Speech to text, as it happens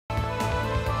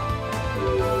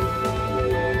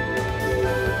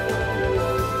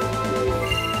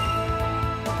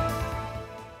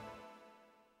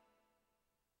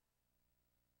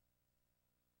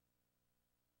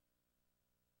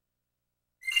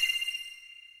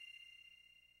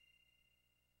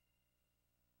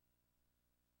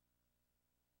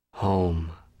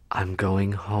Home. I'm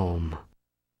going home.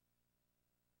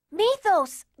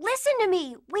 Mythos, listen to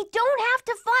me. We don't have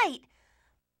to fight.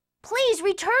 Please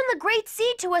return the Great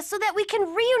Sea to us so that we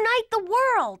can reunite the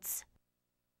worlds.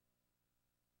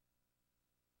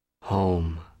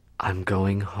 Home. I'm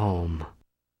going home.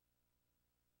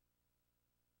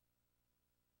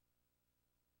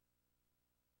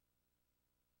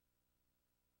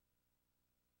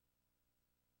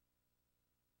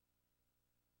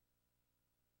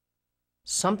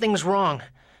 Something's wrong.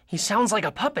 He sounds like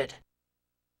a puppet.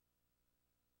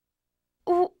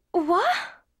 What?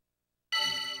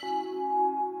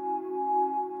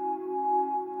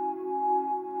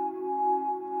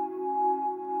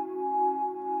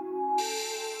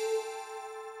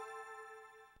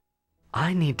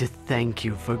 I need to thank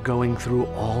you for going through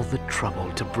all the trouble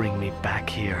to bring me back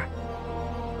here.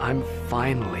 I'm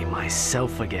finally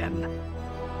myself again.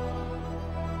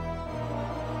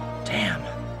 Damn.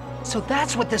 So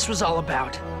that's what this was all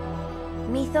about.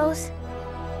 Mythos,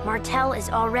 Martel is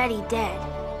already dead.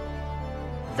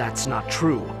 That's not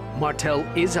true. Martel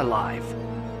is alive.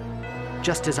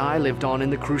 Just as I lived on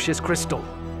in the Crucius Crystal.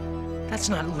 That's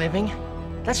not living.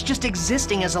 That's just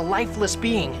existing as a lifeless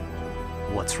being.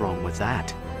 What's wrong with that?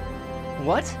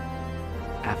 What?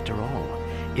 After all,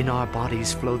 in our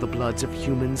bodies flow the bloods of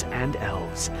humans and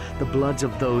elves, the bloods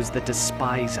of those that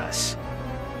despise us.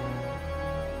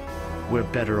 We're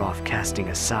better off casting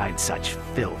aside such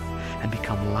filth and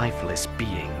become lifeless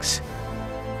beings.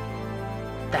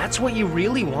 That's what you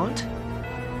really want?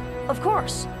 Of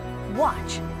course.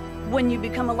 Watch. When you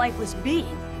become a lifeless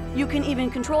being, you can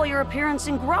even control your appearance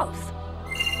and growth.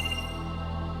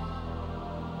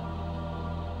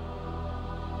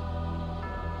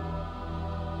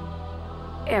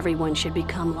 Everyone should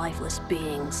become lifeless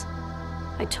beings.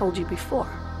 I told you before.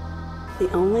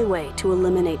 The only way to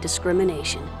eliminate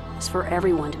discrimination is for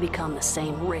everyone to become the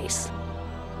same race.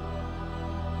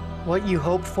 What you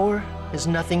hope for is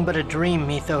nothing but a dream,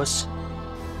 Mythos.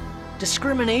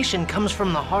 Discrimination comes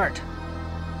from the heart.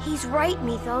 He's right,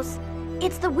 Mythos.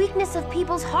 It's the weakness of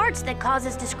people's hearts that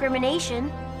causes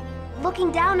discrimination.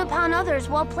 Looking down upon others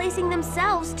while placing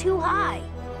themselves too high.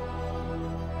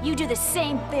 You do the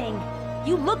same thing.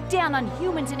 You look down on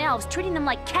humans and elves, treating them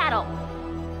like cattle.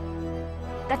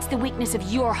 That's the weakness of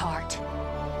your heart.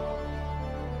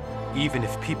 Even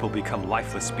if people become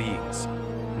lifeless beings,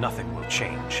 nothing will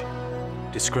change.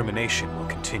 Discrimination will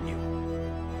continue.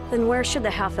 Then where should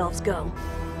the half-elves go?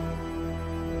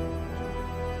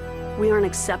 We aren't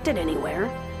accepted anywhere.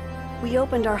 We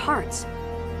opened our hearts,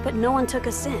 but no one took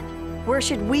us in. Where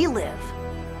should we live?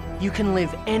 You can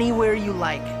live anywhere you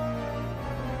like.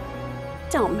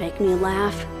 Don't make me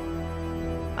laugh.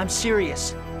 I'm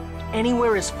serious.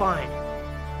 Anywhere is fine.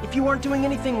 If you aren't doing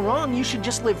anything wrong, you should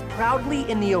just live proudly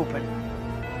in the open.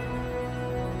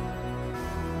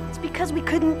 It's because we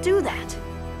couldn't do that.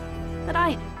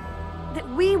 That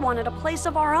we wanted a place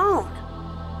of our own.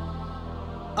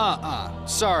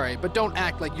 Sorry, but don't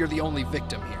act like you're the only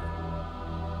victim here.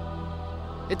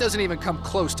 It doesn't even come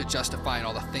close to justifying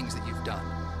all the things that you've done.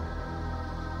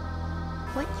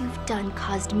 What you've done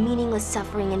caused meaningless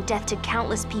suffering and death to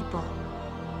countless people.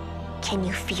 Can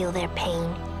you feel their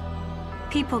pain?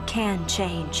 People can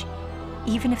change,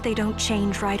 even if they don't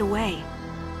change right away.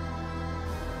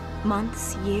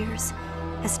 Months, years,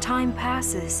 as time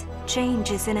passes,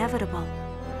 change is inevitable.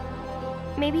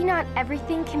 Maybe not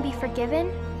everything can be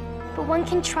forgiven, but one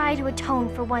can try to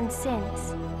atone for one's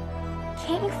sins.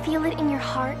 Can't you feel it in your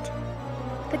heart?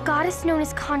 The goddess known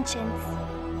as conscience.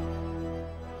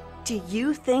 Do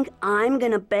you think I'm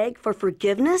gonna beg for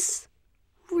forgiveness?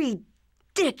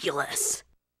 Ridiculous.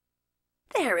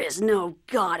 There is no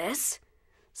goddess,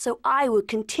 so I would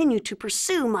continue to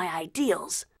pursue my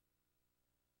ideals.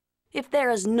 If there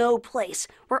is no place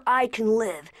where I can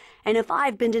live, and if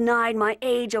I've been denied my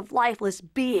age of lifeless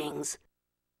beings,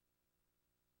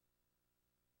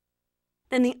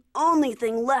 then the only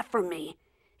thing left for me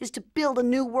is to build a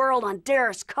new world on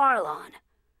Darris Carlon.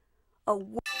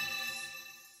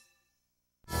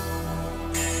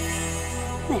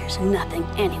 There's nothing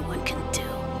anyone can do.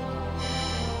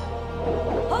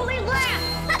 Holy Lamb!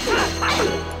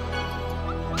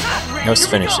 Let's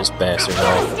finish this bastard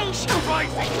off.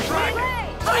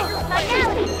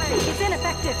 It's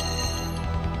ineffective.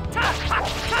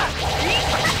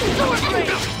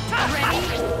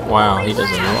 Wow, he does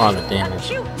a lot of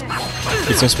damage.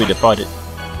 But since we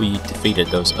defeated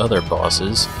those other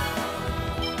bosses,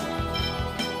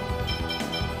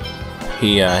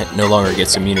 he no longer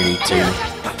gets immunity to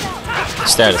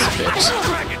status effects.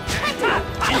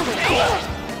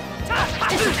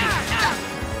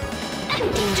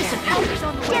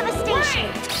 Devastation!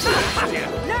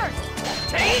 Nurse!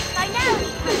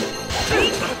 Finality!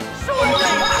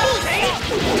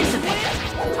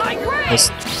 Let's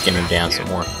get him down some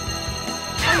more.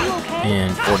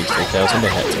 And 43,000 to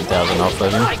have 10,000 off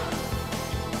of him.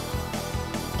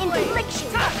 Infliction!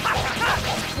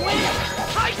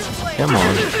 Come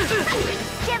on.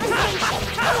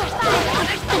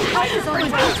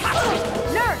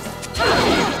 Nurse!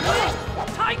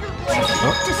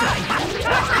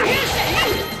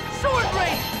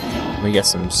 We got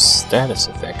some status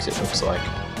effects, it looks like.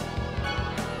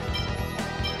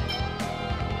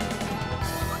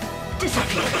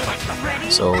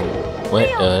 So let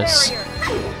us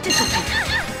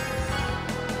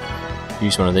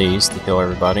use one of these to kill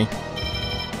everybody.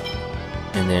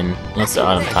 And then once the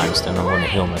item time's done, I'm going to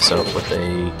heal myself with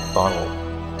a bottle.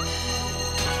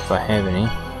 If I have any.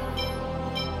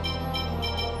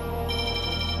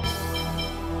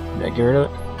 Did I get rid of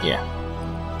it? Yeah.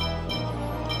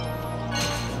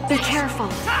 Be careful.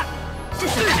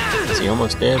 Is he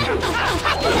almost dead?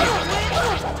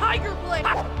 Tiger Blade!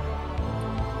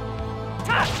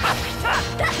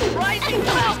 Rising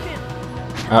Falcon!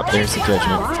 Oh, there's the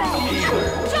judgment.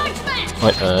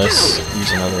 Let us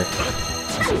use another.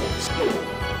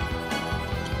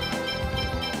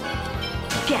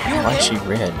 Why is she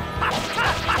red?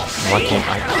 Why can't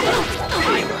I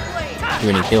do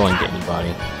any healing to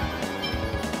anybody?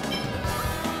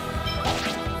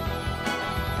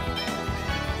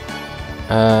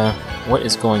 What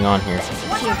is going on here?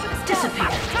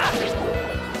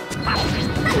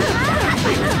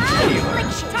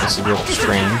 This is real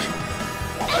strange.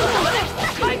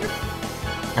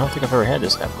 I don't think I've ever had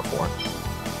this happen before.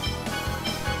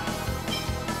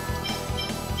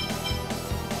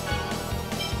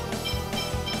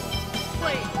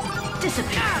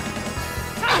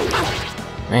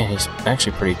 Man, he's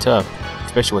actually pretty tough,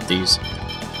 especially with these.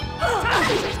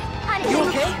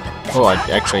 Oh, I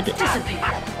actually did.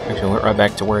 Actually went right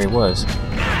back to where he was.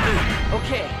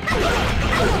 Okay.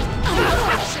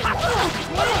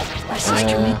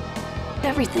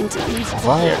 Everything to me.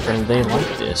 Why are they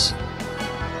like this?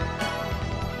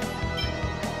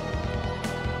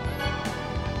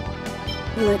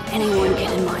 Let anyone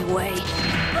get in my way.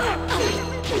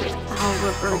 I'll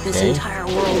revert this entire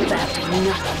world back to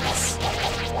nothingness.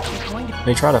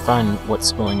 They try to find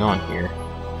what's going on here.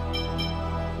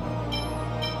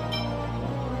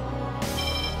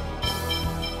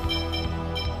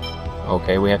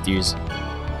 Okay, we have to use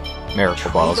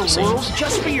miracle bottles, it seems.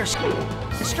 Just for your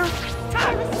sister?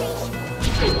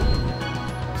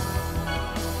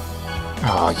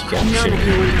 Oh, you got me None shitting of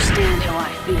you me. understand how I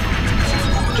feel.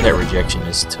 That rejection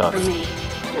is tough. For me.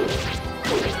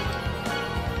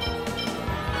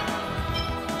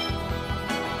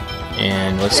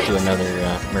 And let's do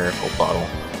another miracle bottle.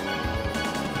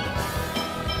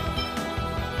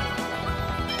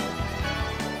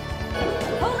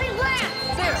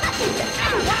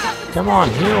 Come on,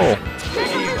 heal!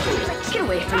 Get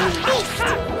away from me.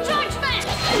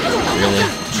 Really?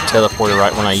 You teleported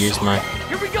right when I used my...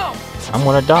 Here we go! I'm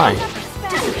gonna die.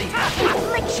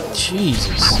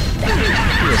 Jesus.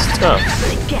 He is tough.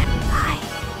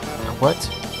 What?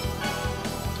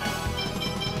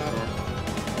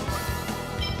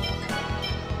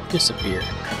 Disappear.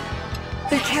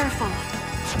 Be careful.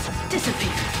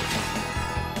 Disappear.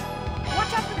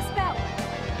 Watch out for the spell.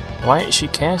 Why is she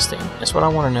casting? That's what I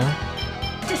want to know.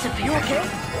 Disappear. Okay?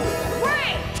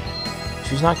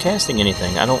 She's not casting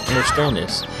anything. I don't understand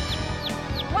this.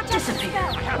 Watch out for the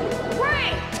spell.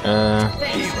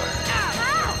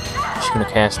 She's gonna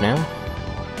cast now?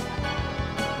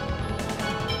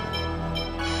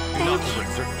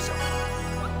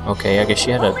 Okay, I guess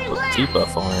she had a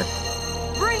debuff on her.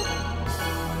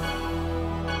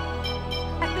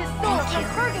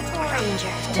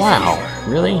 Wow,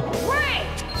 really?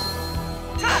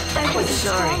 I'm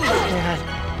sorry.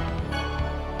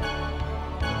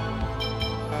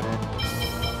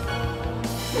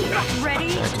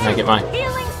 Can I get my...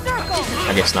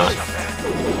 I guess not.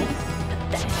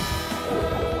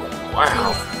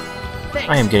 Wow.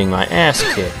 I am getting my ass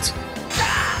kicked.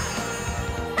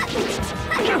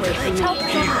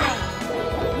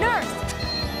 Nurse!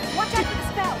 Watch out for the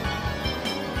spell.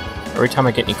 Every time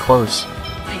I get any close,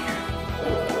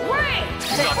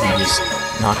 it just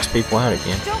knocks people out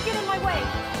again. Don't get in my way.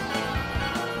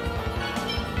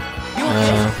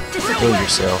 Heal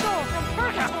yourself. Soul from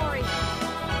purgatory.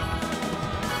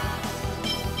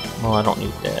 Well, I don't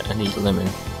need that. I need lemon.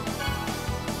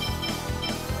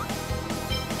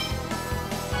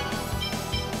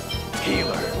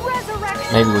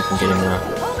 Resurrection. Maybe we can get him now.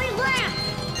 Holy Lamb.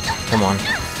 Come on.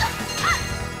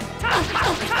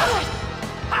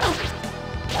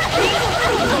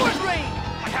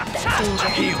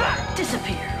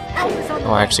 Disappear.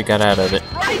 Oh, I actually got out of it.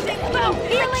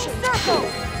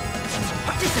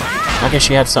 I guess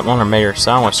she had something on her, made her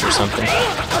silenced or something.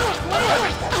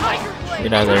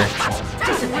 Get out of there.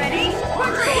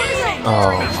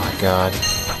 Oh my god.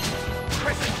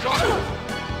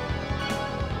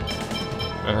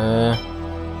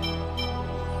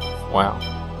 Wow.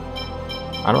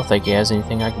 I don't think he has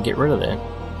anything I can get rid of that.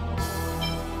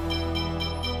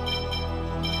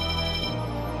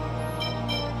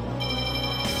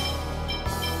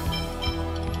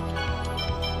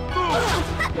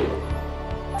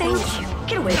 Thank you.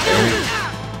 Get away from me.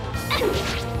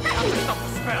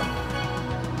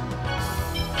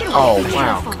 Oh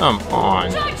wow, come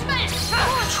on.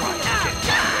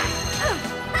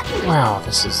 Wow,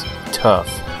 this is tough.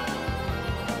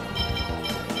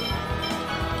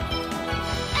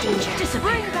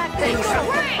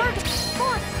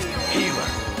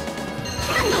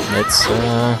 It's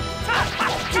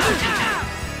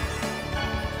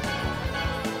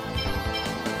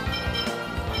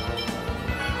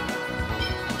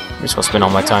I'm just gonna spend all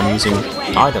my time using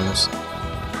items.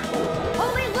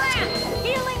 Holy lamp!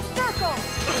 Healing circle!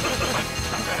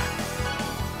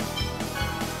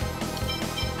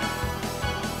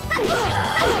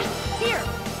 Here!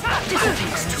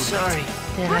 Sorry,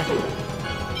 Dad.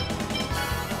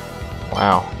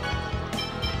 Wow.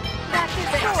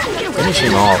 Finish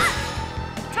him off.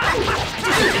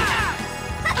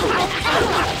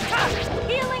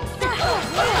 Healing circle!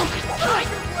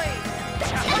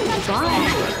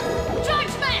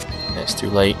 Judgment! It's too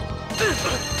late.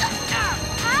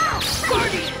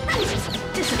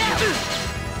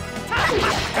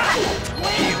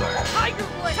 Tiger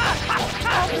blade!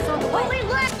 Holy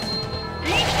lamp!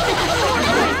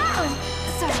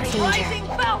 Sorry, Rising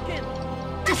Falcon!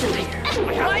 Disappear.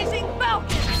 Rising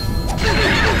Falcon!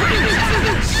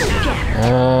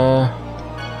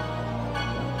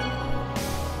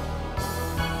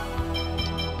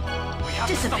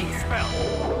 Disappear.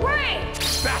 Ray!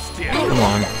 Come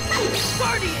on.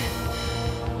 Guardian!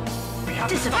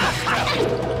 Disappear.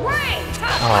 Ray!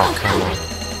 Oh, come on.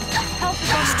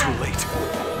 It's too late.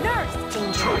 Nurse!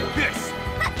 Try this.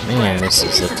 Man, this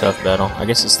is a tough battle. I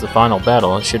guess it's the final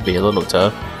battle. It should be a little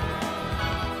tough.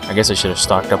 I guess I should have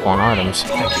stocked up on items.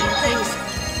 Tiger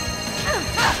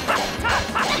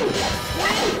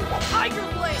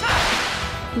blade!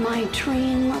 My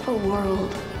dream of a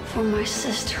world for my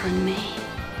sister and me.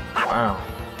 Wow.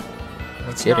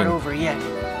 It's Kidding. not over yet.